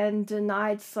party and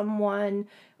denied someone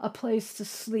a place to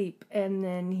sleep, and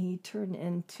then he turned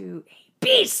into a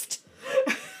beast?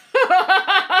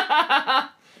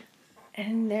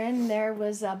 And then there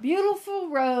was a beautiful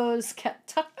rose kept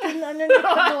tucked in underneath the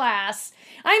glass.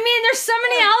 I mean, there's so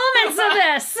many elements of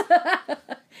this.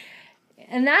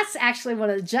 And that's actually one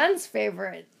of Jen's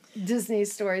favorite Disney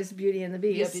stories, Beauty and the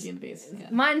Beast. Yeah, Beauty and the Beast. Yeah.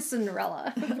 Mine's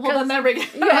Cinderella. Well, then there we go.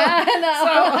 Yeah,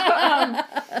 I know.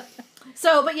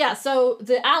 So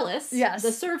the Alice,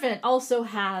 the servant, also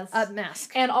has a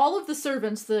mask. And all of the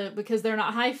servants, because they're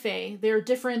not high Fae, they're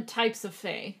different types of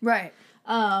Fae. Right.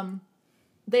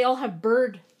 They all have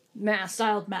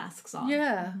styled masks on.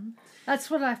 Yeah. That's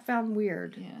what I found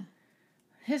weird. Yeah.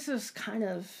 His was kind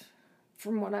of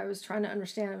from what I was trying to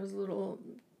understand, it was a little,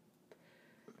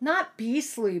 not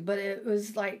beastly, but it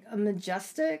was like a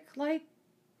majestic, like.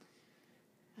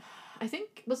 I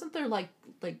think, wasn't there like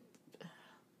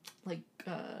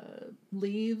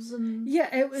leaves and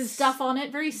it was stuff on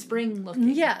it, very spring looking.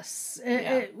 Yes,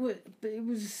 it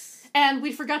was. And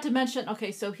we forgot to mention.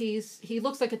 Okay, so he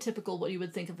looks like a typical what you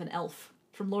would think of an elf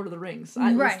from Lord of the Rings.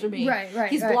 Right, to me.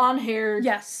 right. He's blonde haired.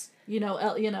 Yes, He's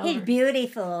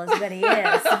beautiful, is what he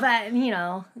is. But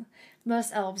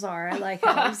most elves are. I like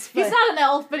elves. He's not an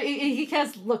elf, but he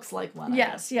looks like one.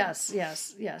 Yes.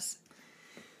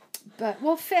 But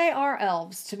fae are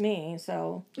elves to me,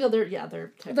 so. Well,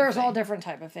 there's all different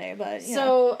type of fae, but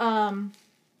so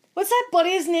what's that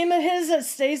buddy's name of his that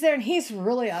stays there, and he's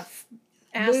really a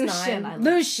asinine.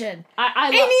 Lucian.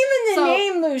 And even the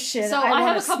name Lucian. So I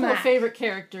have a couple of favorite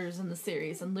characters in the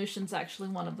series, and Lucian's actually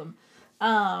one of them.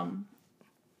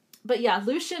 But yeah,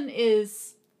 Lucian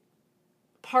is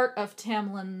part of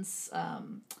Tamlin's.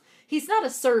 He's not a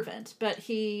servant, but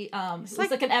he's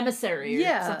like an emissary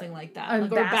or something like that, or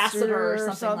ambassador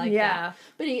or something like that.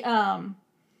 But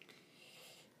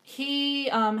he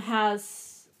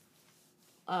has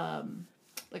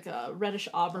like a reddish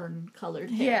auburn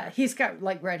colored hair. Yeah, he's got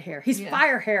like red hair. He's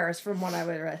fire hairs from what I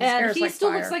would read. His and he like still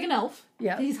fire. looks like an elf.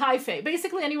 Yeah, he's high fae.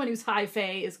 Basically, anyone who's high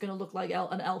fae is going to look like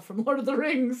an elf from Lord of the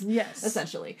Rings. Yes,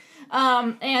 essentially.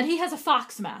 And he has a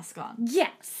fox mask on.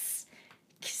 Yes,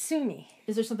 Kasumi.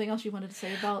 Is there something else you wanted to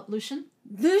say about Lucian?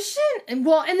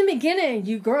 Well, in the beginning,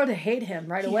 you grow to hate him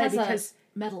right away because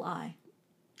a metal eye.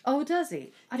 Oh, does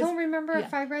he? I don't remember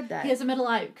if I read that. He has a metal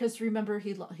eye because remember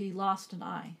he lost an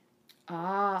eye.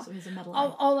 Ah. So he's a metal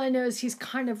eye. All I know is he's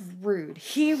kind of rude.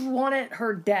 He wanted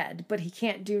her dead, but he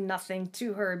can't do nothing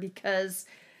to her because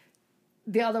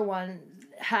the other one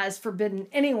has forbidden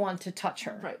anyone to touch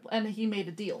her. Right, and he made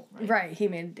a deal, right? Right, he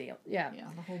made a deal, yeah. Yeah,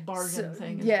 the whole bargain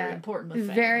thing is very important with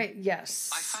family.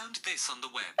 Yes. I found this on the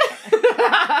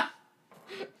web.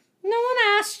 No one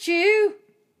asked you.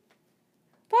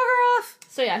 Bugger off.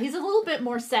 So yeah, he's a little bit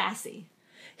more sassy.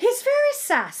 He's very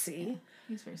sassy. Yeah,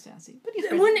 he's very sassy. But he's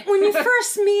when you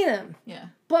first meet him. Yeah.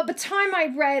 But by the time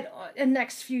I read the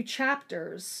next few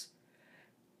chapters,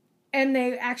 and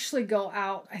they actually go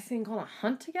out, I think, on a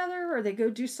hunt together, or they go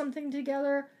do something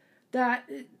together, that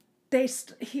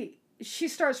she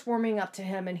starts warming up to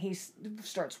him, and he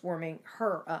starts warming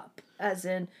her up, as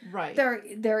in, right.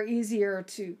 They're easier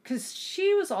to, because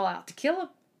she was all out to kill him.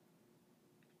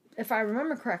 If I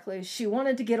remember correctly, she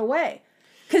wanted to get away,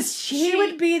 because she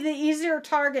would be the easier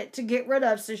target to get rid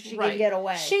of, so she could get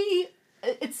away.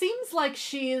 It seems like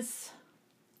she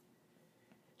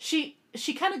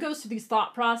kind of goes through these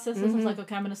thought processes. Mm-hmm. It's like,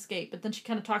 okay, I'm going to escape. But then she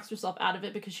kind of talks herself out of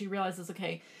it because she realizes,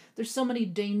 okay, there's so many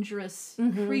dangerous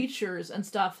creatures and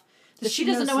stuff that she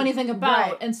doesn't know anything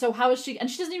about. Right. And so how is she... And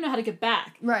she doesn't even know how to get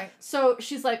back. Right. So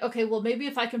she's like, okay, well, maybe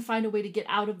if I can find a way to get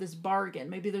out of this bargain,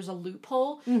 maybe there's a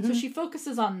loophole. Mm-hmm. So she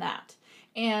focuses on that.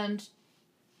 And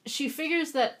she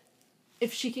figures that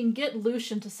if she can get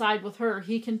Lucian to side with her,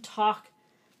 he can talk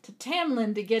to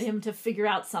Tamlin to get him to figure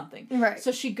out something. Right.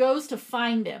 So she goes to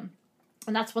find him.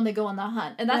 And that's when they go on the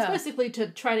hunt. And that's basically to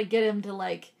try to get him to,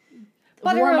 like,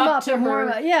 warm up to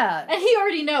her. Yeah. And he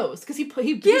already knows, because he pulls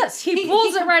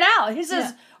it right out. He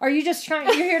says, are you just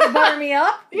you're here to butter me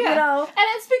up? Yeah. You know? And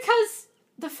it's because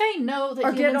the Fae know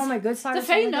that get on my good side. The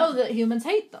Fae know that humans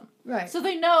hate them. Right. So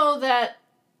they know that,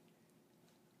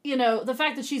 the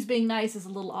fact that she's being nice is a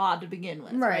little odd to begin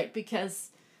with. Right.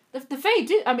 Because the Fae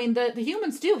do, the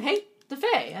humans do hate the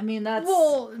Fae. That's...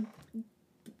 Well...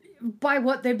 by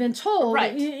what they've been told,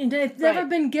 right. They've never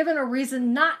been given a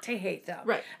reason not to hate them.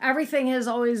 Right. Everything has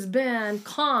always been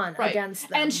against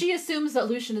them. And she assumes that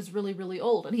Lucian is really, really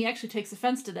old, and he actually takes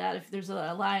offense to that. If there's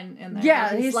a line in there,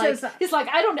 yeah, he says he's like,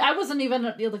 I wasn't even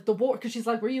like the war, because she's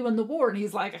like, were you in the war? And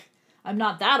he's like, I'm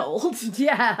not that old.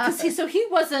 Yeah, because he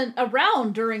wasn't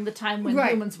around during the time when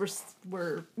humans were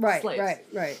slaves.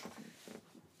 Right.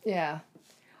 Yeah,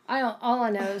 all I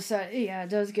know is that it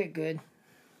does get good.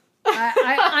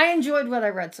 I enjoyed what I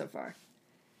read so far.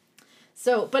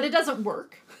 So, but it doesn't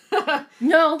work.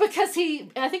 No, because he's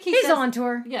on to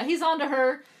her. Yeah, he's on to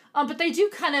her. But they do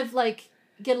kind of like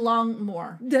get along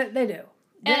more. They do.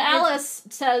 And Alice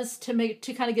says to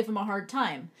kind of give him a hard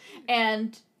time,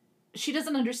 and she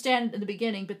doesn't understand in the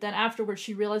beginning, but then afterwards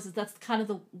she realizes that's kind of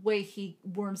the way he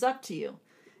warms up to you.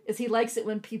 Is he likes it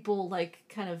when people like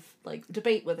kind of like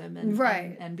debate with him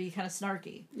and be kind of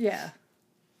snarky. Yeah.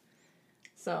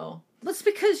 So that's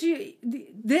because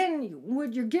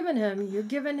what you're giving him, you're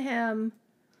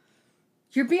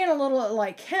being a little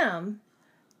like him.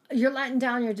 You're letting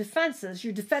down your defenses.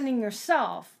 You're defending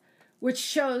yourself, which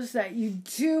shows that you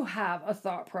do have a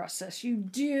thought process. You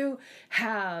do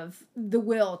have the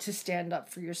will to stand up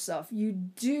for yourself. You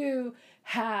do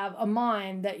have a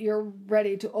mind that you're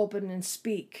ready to open and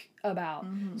speak about.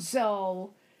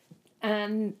 So,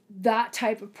 and that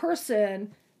type of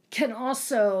person can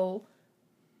also,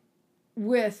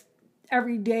 with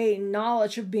everyday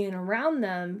knowledge of being around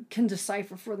them, can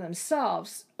decipher for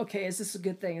themselves, okay, is this a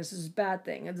good thing? Is this a bad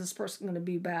thing? Is this person going to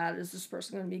be bad? Is this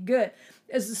person going to be good?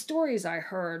 Is the stories I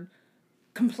heard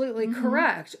completely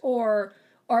correct? Or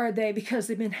are they, because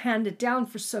they've been handed down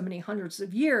for so many hundreds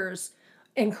of years,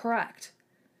 incorrect?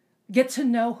 Get to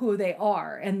know who they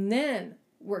are and then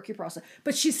work your process.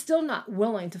 But she's still not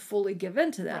willing to fully give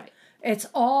in to that. Right. It's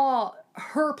all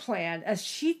her plan, as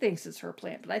she thinks it's her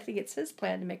plan, but I think it's his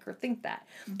plan to make her think that.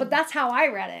 But that's how I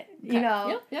read it, you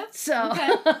know. Yeah. So Okay.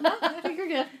 No, I think you're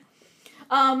good.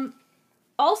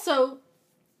 Also,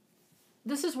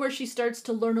 this is where she starts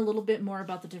to learn a little bit more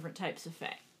about the different types of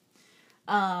fae.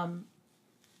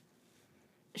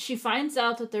 She finds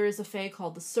out that there is a fae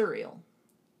called the Surreal.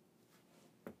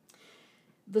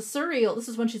 The Surreal, this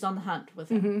is when she's on the hunt with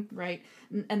him, right?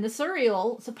 And the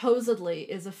Surreal, supposedly,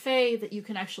 is a fae that you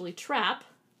can actually trap,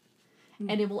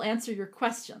 and it will answer your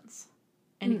questions.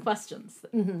 Any questions,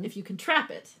 if you can trap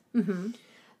it.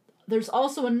 There's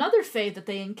also another fae that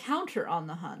they encounter on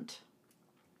the hunt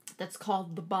that's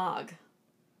called the Bog.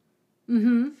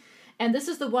 And this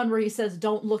is the one where he says,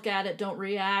 don't look at it, don't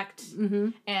react.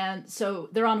 And so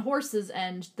they're on horses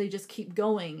and they just keep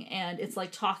going. And it's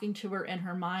like talking to her in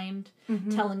her mind,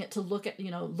 telling it to look at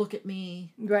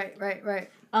me. Right.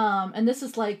 And this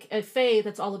is like a fae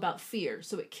that's all about fear.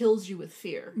 So it kills you with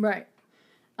fear. Right.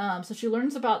 So she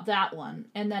learns about that one.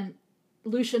 And then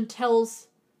Lucian tells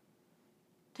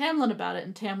Tamlin about it,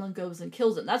 and Tamlin goes and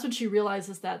kills it. And that's when she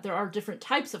realizes that there are different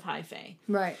types of high fae.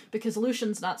 Right. Because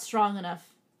Lucian's not strong enough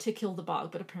to kill the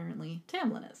Bog, but apparently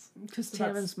Tamlin is. Because So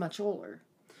Tamlin's much older.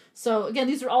 So again,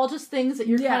 these are all just things that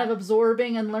you're kind of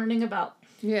absorbing and learning about.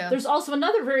 Yeah. There's also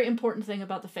another very important thing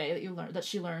about the fae that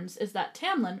she learns is that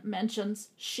Tamlin mentions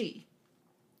she.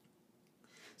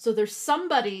 So there's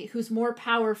somebody who's more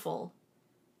powerful.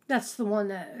 That's the one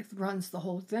that runs the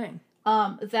whole thing.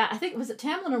 That I think, was it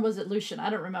Tamlin or was it Lucian?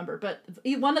 I don't remember, but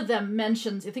one of them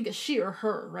mentions, I think it's she or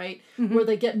her, right? Where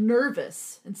they get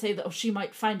nervous and say that she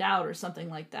might find out or something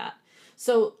like that.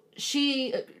 So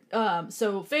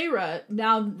so Feyre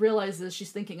now realizes,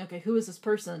 she's thinking, okay, who is this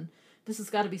person? This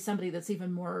has got to be somebody that's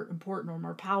even more important or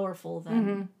more powerful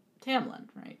than Tamlin,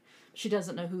 right? She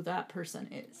doesn't know who that person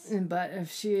is. But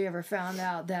if she ever found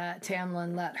out that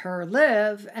Tamlin let her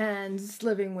live and is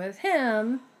living with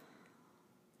him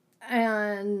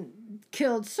and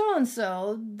killed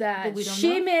so-and-so, that we don't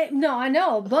she know? may... No, I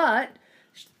know, but,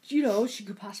 you know, she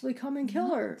could possibly come and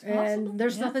kill her. it's possible, And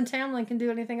there's yeah. nothing Tamlin can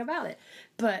do anything about it.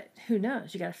 But who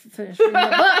knows? You got to finish reading the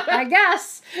book, I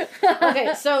guess.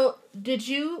 Okay, so did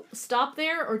you stop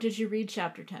there or did you read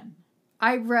chapter 10?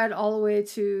 I read all the way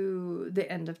to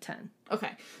the end of 10.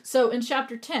 Okay, so in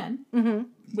chapter 10,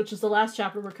 which is the last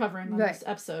chapter we're covering on this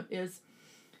episode,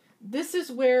 this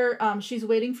is where she's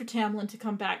waiting for Tamlin to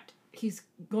come back. He's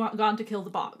gone to kill the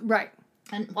Bog. Right.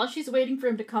 And while she's waiting for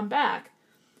him to come back,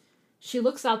 she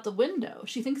looks out the window.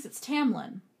 She thinks it's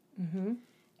Tamlin.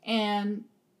 And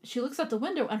she looks out the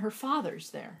window and her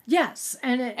father's there. Yes.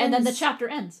 And then the chapter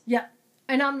ends. Yeah.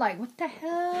 And I'm like, what the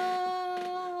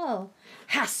hell?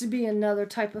 Has to be another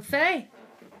type of fae.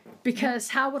 Because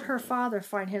how would her father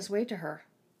find his way to her?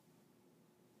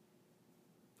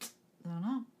 I don't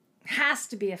know. Has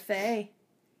to be a fae.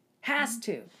 Has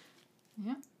to.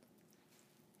 Yeah.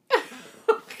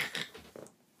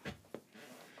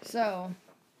 So,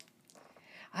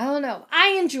 I don't know.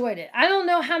 I enjoyed it. I don't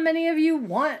know how many of you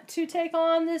want to take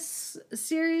on this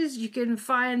series. You can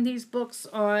find these books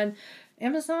on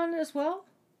Amazon as well.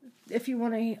 If you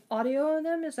want to audio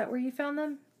them, is that where you found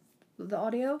them? The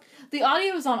audio? The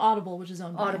audio is on Audible, which is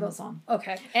owned by Audible. Amazon.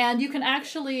 Okay. And you can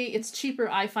actually, it's cheaper,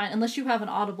 I find, unless you have an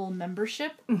Audible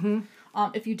membership.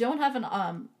 If you don't have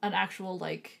an actual,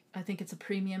 like, I think it's a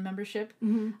premium membership,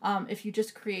 if you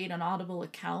just create an Audible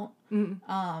account,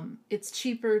 it's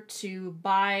cheaper to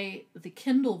buy the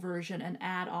Kindle version and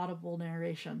add Audible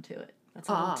narration to it. That's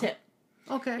a little tip.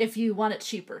 Okay. If you want it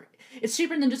cheaper. It's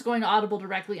cheaper than just going to Audible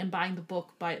directly and buying the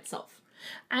book by itself.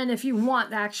 And if you want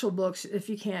the actual books, if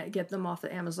you can't get them off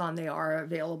of Amazon, they are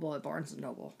available at Barnes &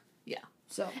 Noble. Yeah.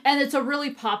 So. And it's a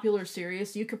really popular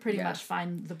series. You could pretty much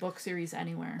find the book series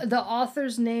anywhere. The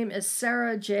author's name is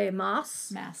Sarah J.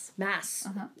 Maas. Maas.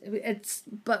 It's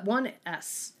but one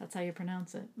S. That's how you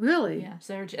pronounce it. Really? Yeah,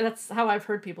 Sarah J. That's how I've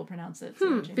heard people pronounce it.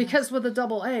 Sarah J. Because with a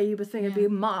double A, you would think it'd be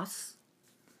Moss.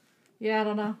 Yeah, I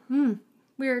don't know.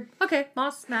 Weird. Okay,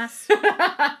 Moss Mass.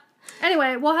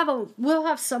 Anyway, we'll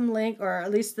have some link, or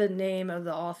at least the name of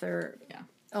the author. Yeah.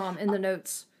 In the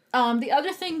notes. The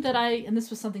other thing that and this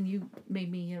was something you made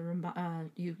me,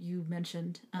 you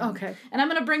mentioned. Okay. And I'm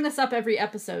going to bring this up every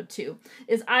episode too,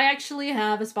 is I actually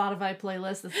have a Spotify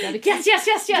playlist that's dedicated.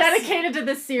 Yes. Dedicated to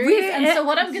this series. So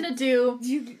what I'm going to do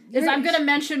is I'm going to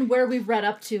mention where we've read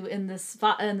up to in this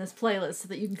playlist so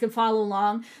that you can follow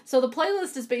along. So the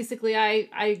playlist is basically,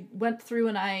 I went through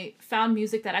and I found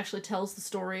music that actually tells the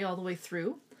story all the way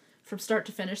through, from start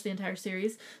to finish, the entire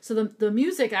series. So the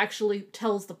music actually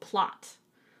tells the plot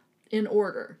in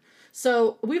order.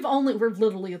 So we're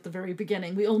literally at the very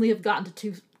beginning. We only have gotten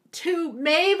to two,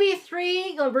 maybe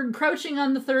three. We're encroaching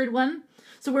on the third one.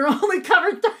 So we're only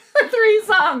covered 3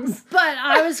 songs. But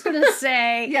I was going to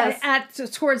say, Yes.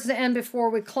 towards the end before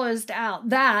we closed out,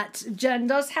 that Jen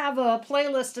does have a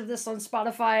playlist of this on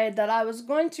Spotify that I was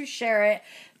going to share it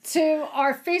to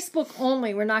our Facebook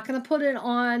only. We're not going to put it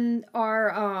on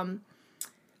our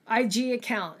IG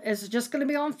account. It's just going to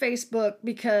be on Facebook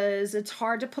because it's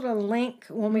hard to put a link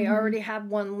when we already have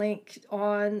one link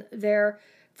on there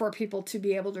for people to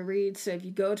be able to read. So if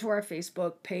you go to our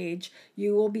Facebook page,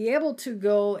 you will be able to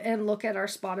go and look at our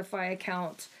Spotify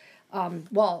account.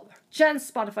 Jen's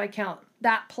Spotify account,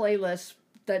 that playlist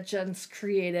that Jen's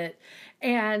created,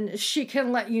 and she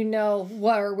can let you know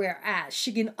where we're at.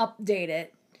 She can update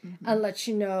it and let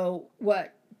you know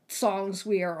what songs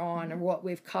we are on or what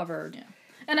we've covered. Yeah.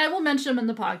 And I will mention them in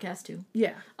the podcast too.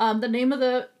 Yeah. The name of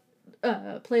the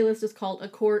playlist is called A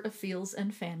Court of Feels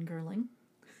and Fangirling.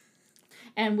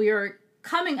 And we are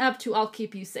coming up to I'll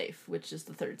Keep You Safe, which is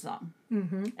the 3rd song.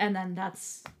 Mm-hmm. And then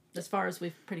that's as far as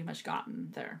we've pretty much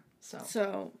gotten there.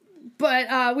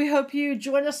 But we hope you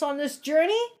join us on this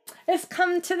journey. It's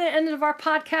come to the end of our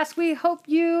podcast. We hope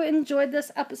you enjoyed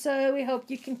this episode. We hope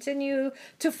you continue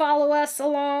to follow us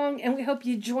along, and we hope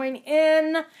you join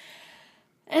in.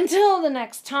 Until the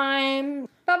next time.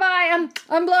 Bye-bye.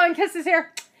 I'm blowing kisses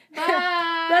here.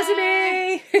 Bye.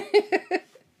 Recipe.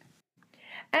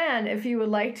 And if you would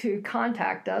like to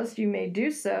contact us, you may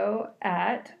do so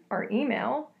at our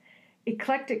email,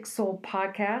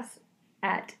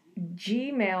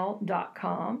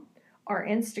 eclecticsoulpodcast@gmail.com. Our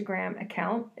Instagram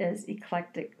account is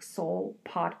Eclectic Soul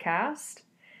Podcast.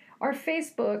 Our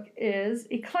Facebook is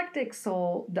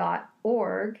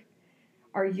eclecticsoul.org.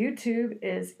 Our YouTube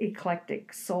is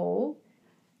Eclectic Soul.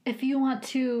 If you want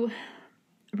to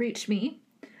reach me,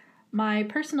 my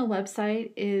personal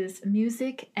website is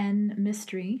Music and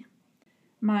Mystery.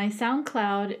 My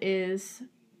SoundCloud is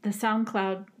the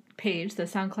SoundCloud page, the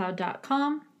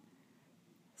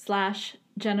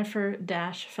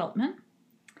soundcloud.com/Jennifer-Feltman.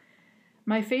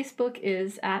 My Facebook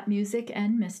is @Music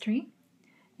and Mystery,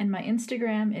 and my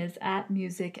Instagram is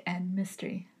 @Music and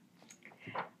Mystery.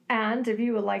 And if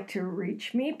you would like to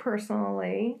reach me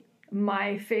personally,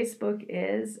 my Facebook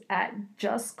is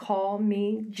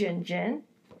 @JustCallMeJinJin.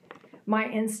 My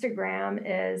Instagram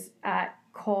is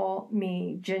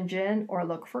 @CallMeJinJin or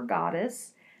look for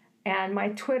Goddess. And my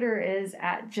Twitter is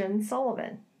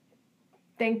 @JenSullivan.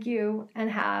 Thank you and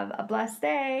have a blessed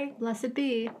day. Blessed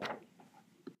be.